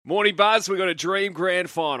Morning, Buzz. We've got a dream grand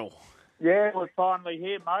final. Yeah, we're finally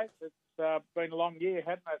here, mate. It's been a long year,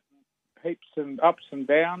 hasn't it? Heaps and ups and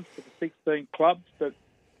downs for the 16 clubs. But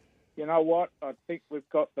you know what? I think we've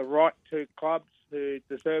got the right two clubs who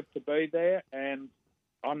deserve to be there. And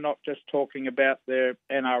I'm not just talking about their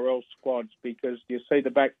NRL squads, because you see the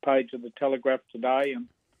back page of the Telegraph today, and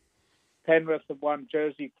Penrith have won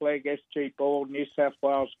Jersey Flag, SG Ball, New South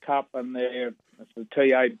Wales Cup, and they're the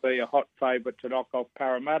TAB, a hot favourite to knock off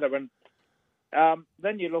Parramatta. And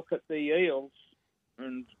then you look at the Eels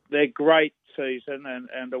and their great season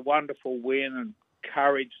and a wonderful win and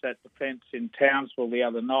courage, that defence in Townsville the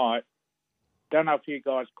other night. Don't know if you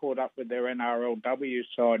guys caught up with their NRLW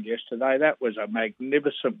side yesterday. That was a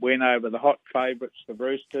magnificent win over the hot favourites, the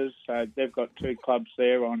Roosters. So they've got two clubs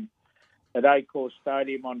there at Accor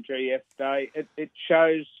Stadium on GF Day. It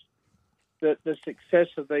shows that the success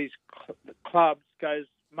of these clubs goes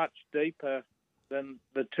much deeper than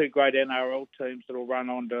the two great NRL teams that will run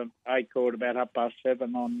on to Accor at about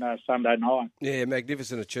 7:30 on Sunday night. Yeah,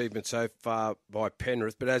 magnificent achievement so far by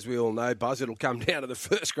Penrith. But as we all know, Buzz, it'll come down to the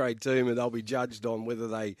first grade team and they'll be judged on whether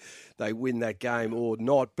they win that game or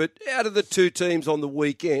not. But out of the two teams on the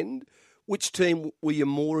weekend, which team were you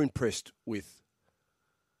more impressed with?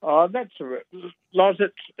 Oh, Loz,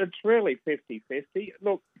 it's really 50-50.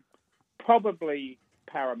 Look, probably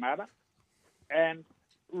Parramatta, and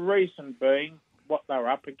reason being what they're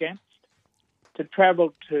up against. To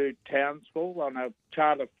travel to Townsville on a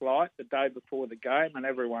charter flight the day before the game, and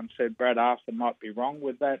everyone said Brad Arthur might be wrong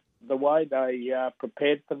with that, the way they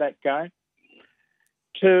prepared for that game.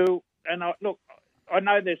 I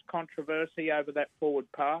know there's controversy over that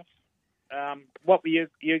forward pass. What were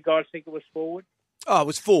you guys think it was forward? Oh, it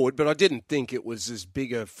was forward, but I didn't think it was as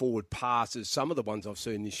big a forward pass as some of the ones I've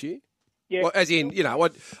seen this year. Yeah. Well, as in,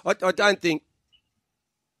 I don't think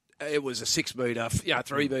it was a 6 metre,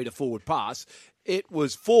 3 metre forward pass. It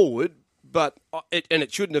was forward, but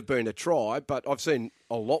it shouldn't have been a try. But I've seen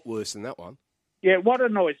a lot worse than that one. Yeah, what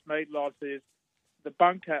annoys me, Loz, is the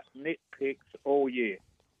bunker nitpicks all year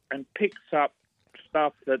and picks up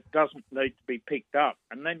stuff that doesn't need to be picked up,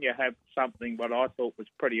 and then you have something what I thought was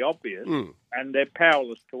pretty obvious, and they're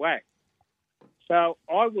powerless to act. So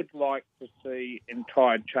I would like to see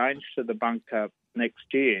entire change to the bunker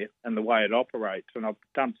next year and the way it operates, and I've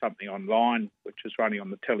done something online which is running on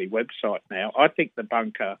the Telly website now. I think the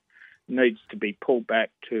bunker needs to be pulled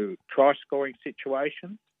back to try-scoring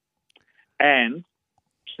situations and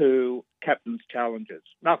to captain's challenges,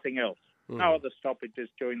 nothing else. No other stoppages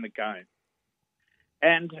during the game.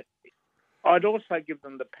 And I'd also give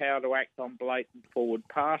them the power to act on blatant forward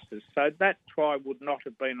passes. So that try would not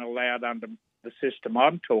have been allowed under the system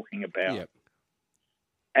I'm talking about. Yep.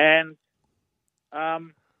 And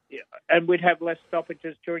we'd have less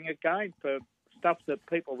stoppages during a game for stuff that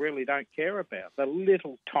people really don't care about, the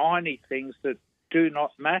little tiny things that do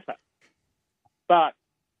not matter. But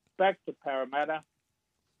back to Parramatta,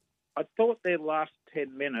 I thought their last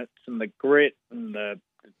 10 minutes and the grit and the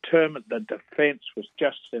defence was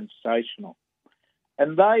just sensational.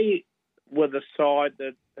 And they were the side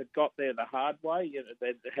that had got there the hard way.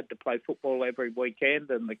 They had to play football every weekend,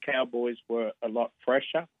 and the Cowboys were a lot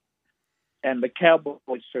fresher. And the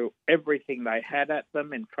Cowboys threw everything they had at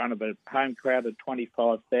them in front of a home crowd of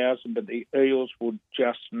 25,000, but the Eels would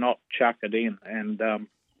just not chuck it in. And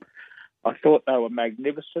I thought they were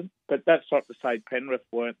magnificent, but that's not to say Penrith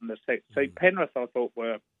weren't in the second. See, Penrith I thought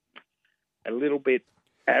were a little bit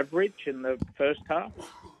average in the first half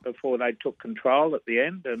before they took control at the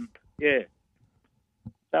end, and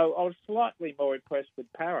so I was slightly more impressed with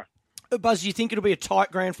Para. Buzz, do you think it'll be a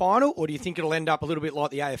tight grand final, or do you think it'll end up a little bit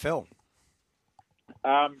like the AFL?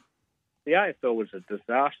 The AFL was a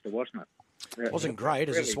disaster, wasn't it? It wasn't great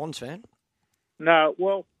as a Swans fan. No,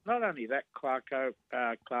 well, not only that, Clarkie.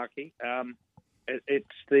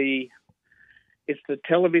 It's the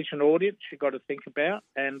television audience you've got to think about,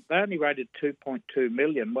 and they only rated 2.2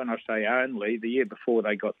 million. When I say only, the year before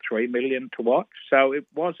they got 3 million to watch. So it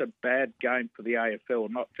was a bad game for the AFL,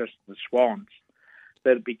 not just the Swans,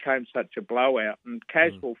 that it became such a blowout. And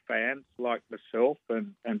casual fans like myself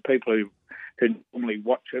and people who normally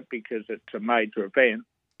watch it because it's a major event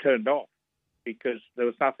turned off because there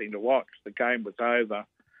was nothing to watch. The game was over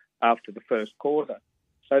after the first quarter.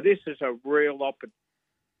 So this is a real opportunity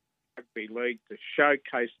rugby league to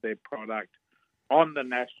showcase their product on the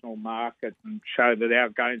national market and show that our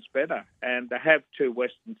game's better. And to have two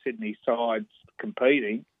Western Sydney sides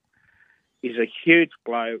competing is a huge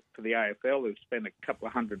blow for the AFL, who've spent a couple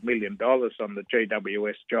of $100 million on the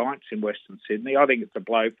GWS Giants in Western Sydney. I think it's a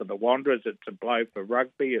blow for the Wanderers. It's a blow for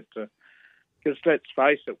rugby. Because let's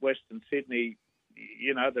face it, Western Sydney,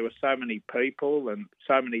 there were so many people and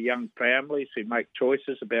so many young families who make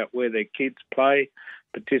choices about where their kids play,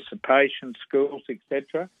 participation, schools,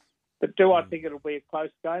 etc. But do I think it'll be a close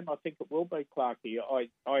game? I think it will be, Clarkie.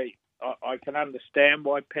 I can understand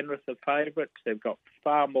why Penrith are favourites. They've got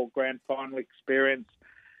far more grand final experience.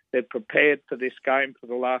 They've prepared for this game for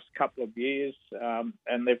the last couple of years,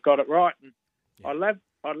 and they've got it right. And I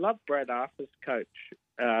love Brad Arthur's coach.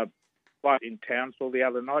 In Townsville the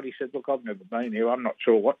other night, he said, "Look, I've never been here. I'm not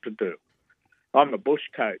sure what to do. I'm a bush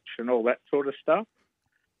coach and all that sort of stuff.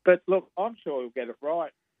 But look, I'm sure he'll get it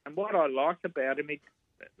right. And what I like about him,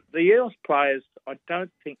 the Eels players, I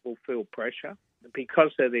don't think will feel pressure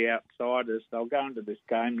because they're the outsiders. They'll go into this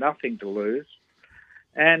game, nothing to lose,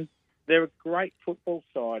 and they're a great football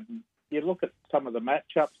side. And you look at some of the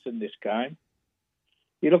matchups in this game.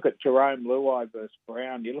 You look at Jerome Luai versus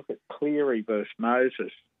Brown. You look at Cleary versus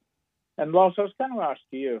Moses. And Loz, I was going to ask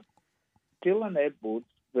you, Dylan Edwards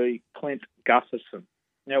v Clint Gutherson.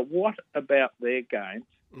 Now, what about their games?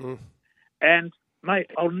 And,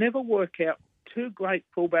 mate, I'll never work out two great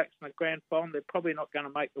fullbacks in the grand final. They're probably not going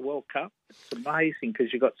to make the World Cup. It's amazing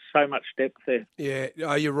because you've got so much depth there.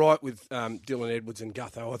 Yeah, you're right with Dylan Edwards and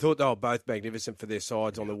Gutho. I thought they were both magnificent for their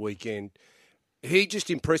sides on the weekend. He just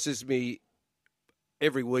impresses me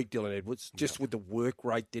every week, Dylan Edwards, just with the work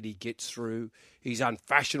rate that he gets through. He's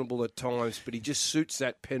unfashionable at times, but he just suits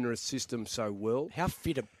that Penrith system so well. How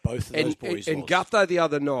fit are both of those boys? And Gutho the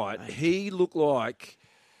other night, he looked like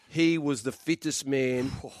he was the fittest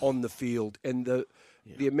man on the field. And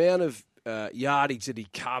the amount of yardage that he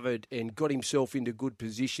covered and got himself into good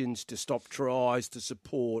positions to stop tries, to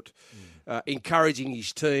support, encouraging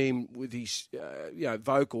his team with his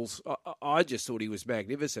vocals. I just thought he was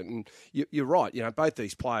magnificent. And you're right, both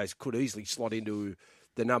these players could easily slot into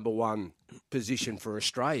the number one position for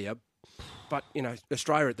Australia. But,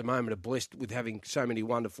 Australia at the moment are blessed with having so many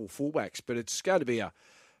wonderful fullbacks. But it's going to be a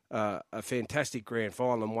fantastic grand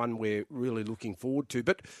final and one we're really looking forward to.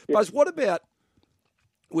 But, Buzz, what about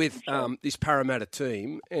with this Parramatta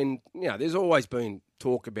team? And, there's always been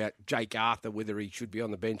talk about Jake Arthur, whether he should be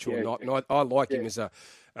on the bench or not. And I like him as a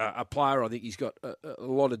player. I think he's got a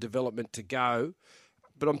lot of development to go.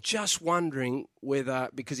 But I'm just wondering whether,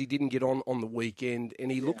 because he didn't get on the weekend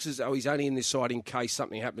and he looks as though he's only in this side in case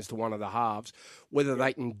something happens to one of the halves, whether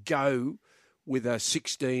they can go with a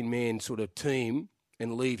 16-man sort of team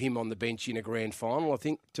and leave him on the bench in a grand final. I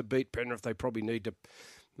think to beat Penrith, they probably need to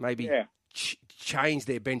maybe change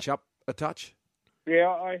their bench up a touch. Yeah,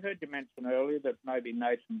 I heard you mention earlier that maybe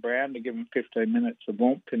Nathan Brown to give him 15 minutes of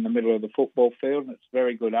warmth in the middle of the football field, and it's a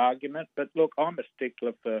very good argument. But look, I'm a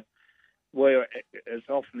stickler for where, as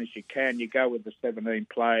often as you can, you go with the 17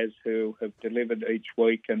 players who have delivered each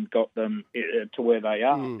week and got them to where they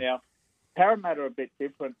are. Now, Parramatta are a bit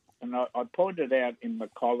different, and I pointed out in the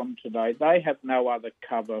column today, they have no other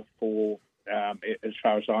cover for, as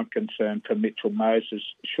far as I'm concerned, for Mitchell Moses,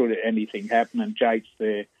 should anything happen, and Jake's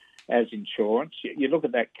there as insurance. You look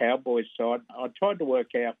at that Cowboys side, I tried to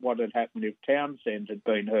work out what had happened if Townsend had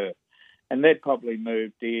been hurt. And they'd probably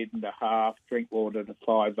move Dearden to half, Drinkwater to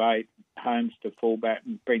 5'8", Holmes to fullback,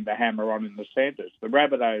 and bring the hammer on in the centres. The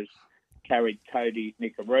Rabbitohs carried Cody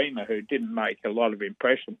Nikorima, who didn't make a lot of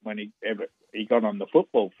impression when he got on the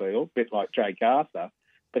football field, a bit like Jake Arthur,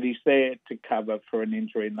 but he's there to cover for an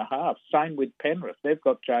injury in the half. Same with Penrith. They've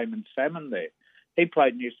got Jamin Salmon there. He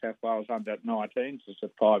played New South Wales under-19s as a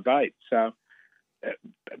 5'8". So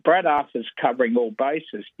Brad Arthur's covering all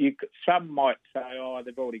bases. Some might say,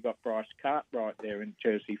 they've already got Bryce Cartwright there in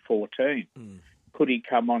jersey 14. Could he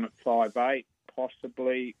come on at 5'8"?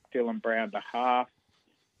 Possibly. Dylan Brown to half.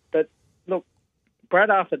 But look, Brad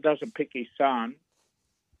Arthur doesn't pick his son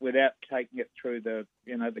without taking it through the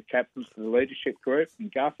captains of the leadership group,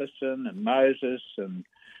 and Gutherson and Moses and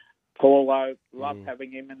Paulo. Love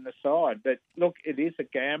having him in the side. But look, it is a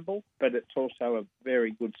gamble, but it's also a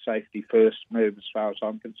very good safety first move as far as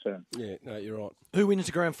I'm concerned. Yeah, no, you're right. Who wins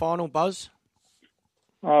the grand final, Buzz?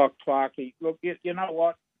 Oh, Clarkie. Look, you know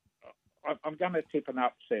what? I'm going to tip an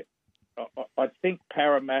upset. I think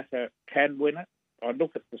Parramatta can win it. I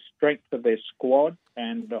look at the strength of their squad,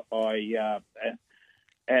 and I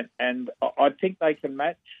think they can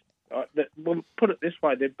match. We'll put it this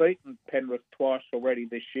way: they've beaten Penrith twice already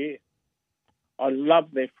this year. I love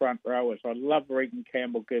their front rowers. I love Regan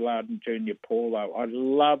Campbell-Gillard and Junior Paulo. I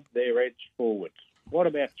love their edge forwards. What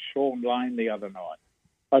about Sean Lane the other night?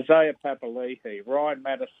 Isaiah Papali'i, Ryan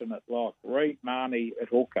Madison at lock, Reid Marnie at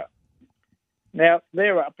hooker. Now,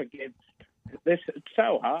 they're up against this. It's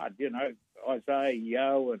so hard, Isaiah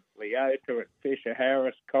Yeo and Leota and Fisher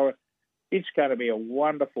Harris. It's going to be a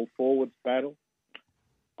wonderful forwards battle.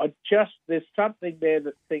 there's something there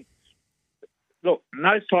that thinks, look,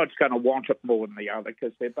 no side's going to want it more than the other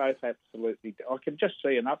because they're both absolutely. I can just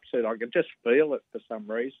see an upset. I can just feel it for some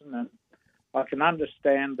reason, and I can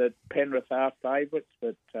understand that Penrith are favourites,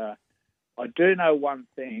 but I do know one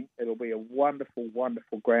thing: it'll be a wonderful,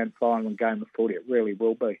 wonderful grand final and game of footy. It really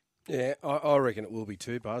will be. Yeah, I reckon it will be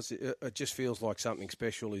too, Buzz. It just feels like something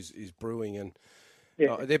special is brewing, and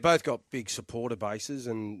they've both got big supporter bases,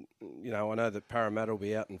 and I know that Parramatta will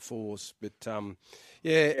be out in force, but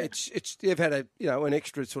it's they've had an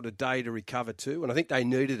extra sort of day to recover too, and I think they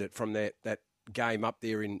needed it from that game up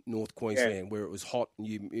there in North Queensland where it was hot and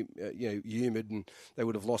humid, and they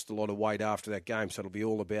would have lost a lot of weight after that game. So it'll be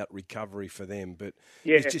all about recovery for them. But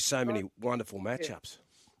there's just so many wonderful matchups.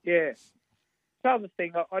 Yeah. The other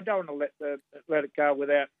thing, I don't want to let it go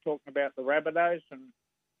without talking about the Rabbitohs,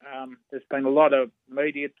 and there's been a lot of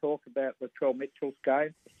media talk about Latrell Mitchell's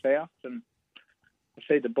game for South, and I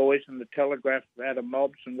see the boys in the Telegraph, Adam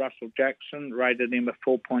Mobbs and Russell Jackson, rated him a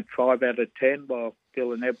 4.5 out of 10, while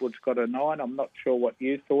Dylan Edwards got a 9. I'm not sure what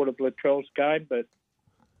you thought of Latrell's game, but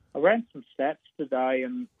I ran some stats today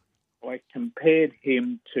and I compared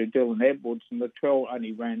him to Dylan Edwards, and Latrell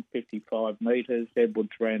only ran 55 metres, Edwards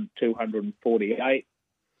ran 248.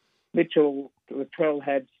 Latrell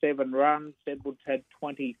had 7 runs, Edwards had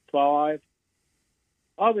 25.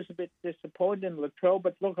 I was a bit disappointed in Latrell,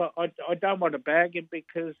 but look, I don't want to bag him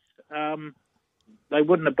because they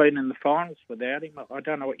wouldn't have been in the finals without him. I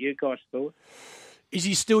don't know what you guys thought. Is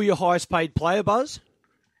he still your highest paid player, Buzz?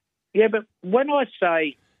 Yeah, but when I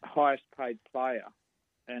say highest paid player,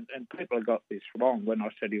 and people have got this wrong when I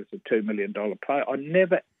said he was a $2 million player, I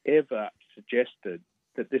never, ever suggested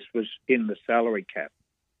that this was in the salary cap.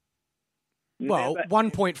 Well,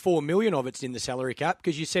 1.4 million of it's in the salary cap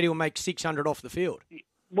because you said he'll make 600 off the field.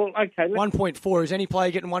 Well, okay. 1.4. Is any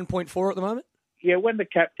player getting 1.4 at the moment? Yeah, when the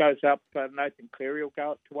cap goes up, Nathan Cleary will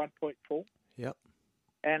go up to 1.4. Yep.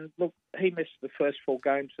 And look, he missed the first 4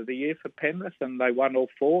 games of the year for Penrith, and they won all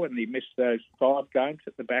 4, and he missed those 5 games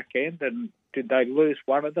at the back end. And did they lose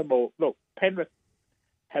one of them? Or look, Penrith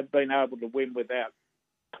have been able to win without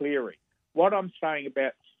Cleary. What I'm saying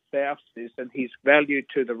about South is, and his value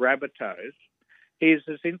to the Rabbitohs, he is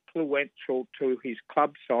as influential to his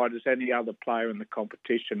club side as any other player in the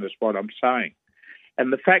competition, is what I'm saying.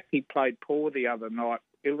 And the fact he played poor the other night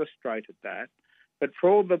illustrated that. But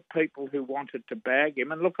for all the people who wanted to bag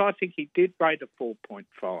him, and look, I think he did rate a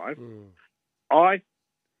 4.5. I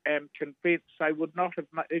am convinced they would not have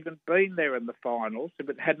even been there in the finals if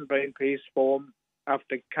it hadn't been for his form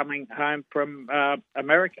after coming home from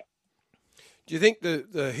America. Do you think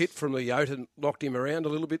the hit from Leota knocked him around a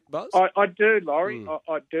little bit, Buzz? I do, Laurie.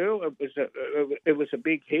 I do. It was a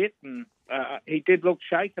big hit, and he did look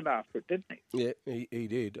shaken after it, didn't he? Yeah, he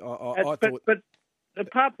did. But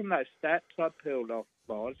apart from those stats I peeled off,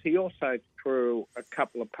 Boz, he also threw a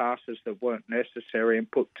couple of passes that weren't necessary and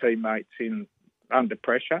put teammates in under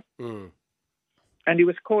pressure. And he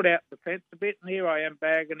was caught out the fence a bit, and here I am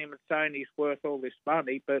bagging him and saying he's worth all this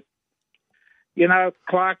money. But,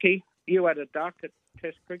 Clarkey, you had a duck at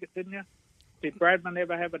Test cricket, didn't you? Did Bradman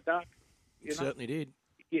ever have a duck? Certainly did.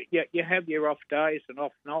 You have your off days and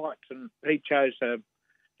off nights, and he chose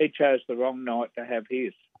the wrong night to have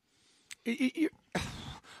his. I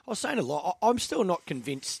was saying a lot. I'm still not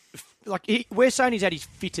convinced. We're saying he's at his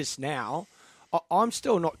fittest now. I'm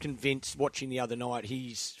still not convinced. Watching the other night,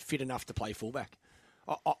 he's fit enough to play fullback.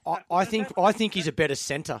 I think he's a better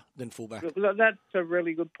centre than fullback. That's a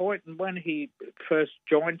really good point. And when he first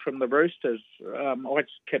joined from the Roosters, I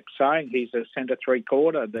kept saying he's a centre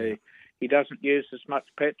 3/4. He doesn't use as much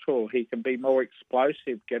petrol. He can be more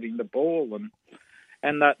explosive getting the ball,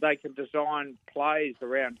 and that they can design plays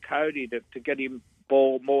around Cody to get him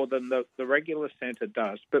ball more than the regular centre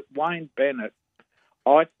does. But Wayne Bennett,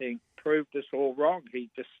 I think, proved us all wrong. He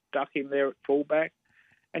just stuck him there at fullback.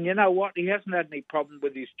 And you know what? He hasn't had any problem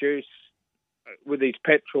with his juice, with his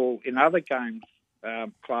petrol in other games,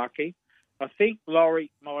 Clarkey. I think Laurie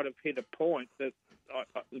might have hit a point that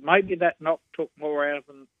maybe that knock took more out of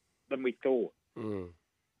him than we thought.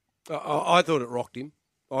 I thought it rocked him.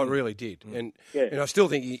 I really did. And I still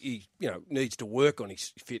think he needs to work on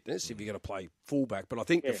his fitness if you're going to play fullback. But I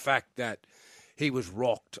think the fact that he was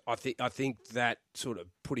rocked, I think that sort of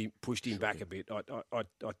pushed him back a bit.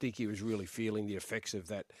 I think he was really feeling the effects of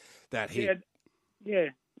that hit.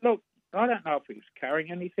 Yeah. Look, I don't know if he was carrying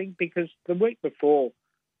anything because the week before,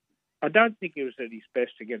 I don't think he was at his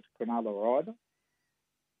best against Cronulla either.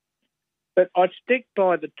 But I stick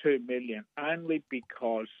by the $2 million only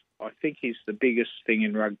because I think he's the biggest thing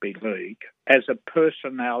in rugby league. As a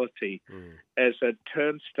personality, as a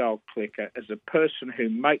turnstile clicker, as a person who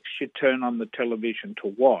makes you turn on the television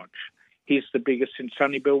to watch, he's the biggest in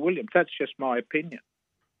Sonny Bill Williams. That's just my opinion.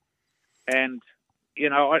 And, you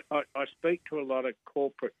know, I speak to a lot of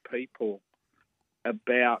corporate people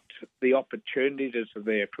about the opportunities that are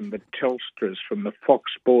there from the Telstras, from the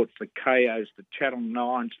Fox Sports, the KOs, the Channel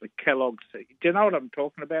 9s, the Kellogg's. Do you know what I'm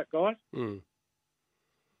talking about, guys?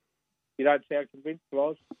 You don't sound convinced,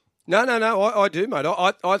 Loz? No, I do, mate.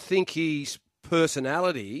 I think his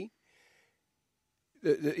personality,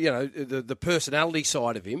 the personality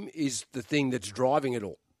side of him is the thing that's driving it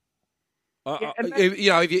all.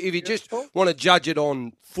 If you just want to judge it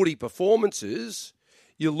on footy performances,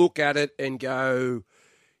 you look at it and go,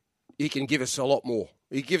 he can give us a lot more.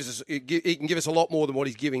 He can give us a lot more than what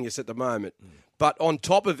he's giving us at the moment. But on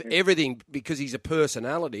top of everything, because he's a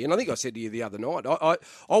personality, and I think I said to you the other night, I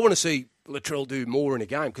want to see Latrell do more in a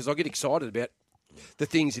game because I get excited about the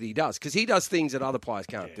things that he does, because he does things that other players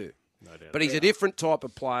can't do. No doubt. But he's a different type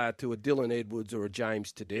of player to a Dylan Edwards or a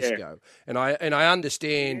James Tedesco, and I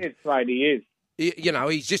understand. It's right, he is.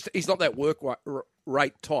 He's not that work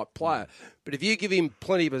rate type player. But if you give him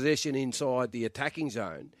plenty of possession inside the attacking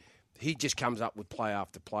zone, he just comes up with play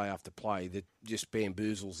after play after play that just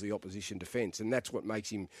bamboozles the opposition defence, and that's what makes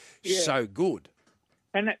him so good.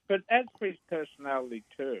 But as for his personality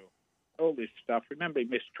too, all this stuff. Remember, he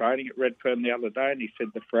missed training at Redfern the other day, and he said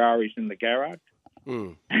the Ferrari's in the garage.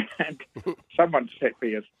 And someone sent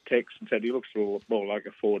me a text and said he looks a little more like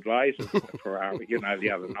a Ford Laser than a Ferrari,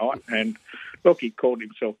 the other night. And look, he called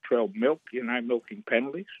himself 12 Milk, milking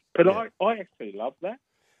penalties. But I actually love that.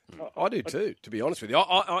 I do too, to be honest with you.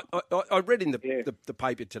 I read in the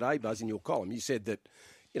paper today, Buzz, in your column, you said that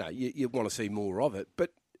you want to see more of it.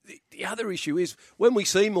 But the other issue is when we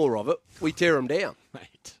see more of it, we tear them down.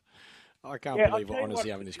 Mate, I can't believe we're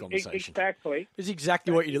honestly having this conversation. Exactly. It's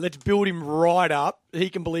exactly what you do. Let's build him right up. He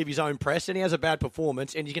can believe his own press, and he has a bad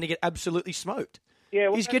performance, and he's going to get absolutely smoked. Yeah,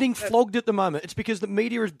 well, he's getting flogged at the moment. It's because the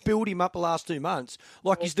media has built him up the last 2 months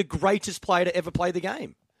like he's the greatest player to ever play the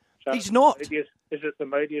game. So he's not. Is it the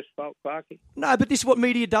media's fault, Clarkie? No, but this is what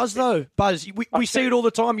media does, though, Buzz. We see it all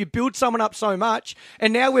the time. You build someone up so much,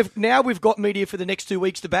 and now we've got media for the next 2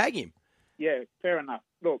 weeks to bag him. Yeah, fair enough.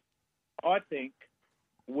 Look, I think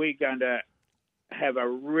we're going to get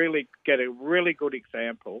a really good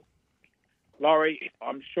example. Laurie,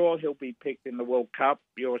 I'm sure he'll be picked in the World Cup.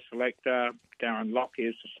 Your selector, Darren Lockyer,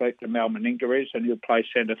 is the selector, Mal Meninga is, and he'll play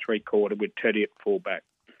centre three-quarter with Teddy at fullback.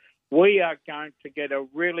 We are going to get a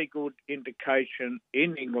really good indication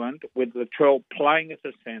in England with Latrell playing as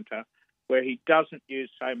a centre where he doesn't use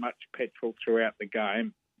so much petrol throughout the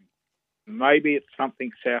game. Maybe it's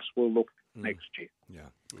something South will look next year.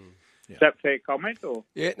 Yeah. Is that a fair comment? Or?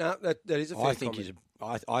 Yeah, no, that is a fair comment.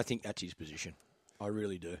 I think that's his position. I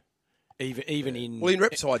really do. Even in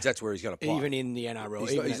rep sides, that's where he's going to play. Even in the NRL,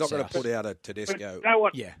 he's not going to put out a Tedesco. But you know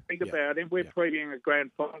what? Think about him. We're previewing a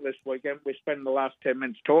grand final this weekend. We're spending the last 10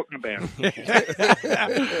 minutes talking about him.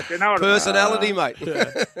 Personality, mate.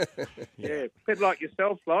 Yeah, a bit like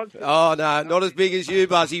yourself, Loz. Oh no, not as big as you,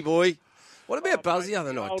 Buzzy boy. What about Buzz the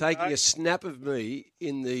other night taking a snap of me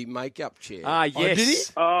in the makeup chair?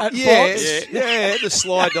 Yes. Oh, did he? Yes. Yeah, the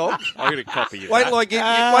sly dog. I'm going to copy you. Wait till I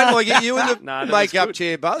get you in the makeup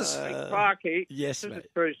chair, Buzz. Clarkie, yes, this mate. is a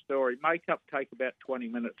true story. Makeup take about 20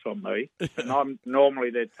 minutes on me, and I'm normally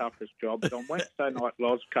their toughest job. But on Wednesday night,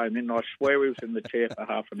 Loz came in, and I swear he was in the chair for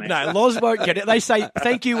half an hour. No, Loz won't get it. They say,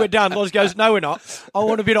 thank you, we're done. Loz goes, no, we're not. I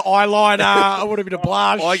want a bit of eyeliner. I want a bit of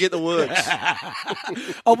blush. I get the works.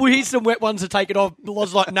 Oh, well, here's some wet ones to take it off.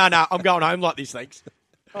 Loz like, no, I'm going home like this, thanks.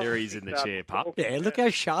 There he's in the chair, pup. Yeah, look how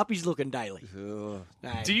sharp he's looking daily. Oh.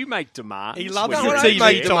 No. Do you make demands? He loves when the you're TV in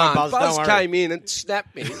the chair? time, Buzz. Buzz Don't worry. came in and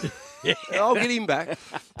snapped me. I'll get him back.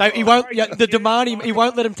 He won't. The demand he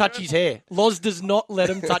won't let him touch his hair. Loz does not let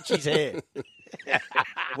him touch his hair.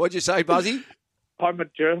 What'd you say, Buzzy? I'm a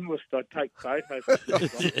journalist. I take photos.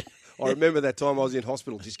 I remember that time I was in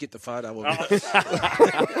hospital. Just get the photo of it.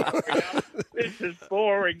 This is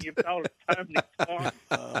boring. You've told it so many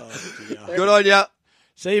times. Good on ya.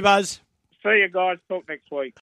 See you, Buzz. See you guys. Talk next week.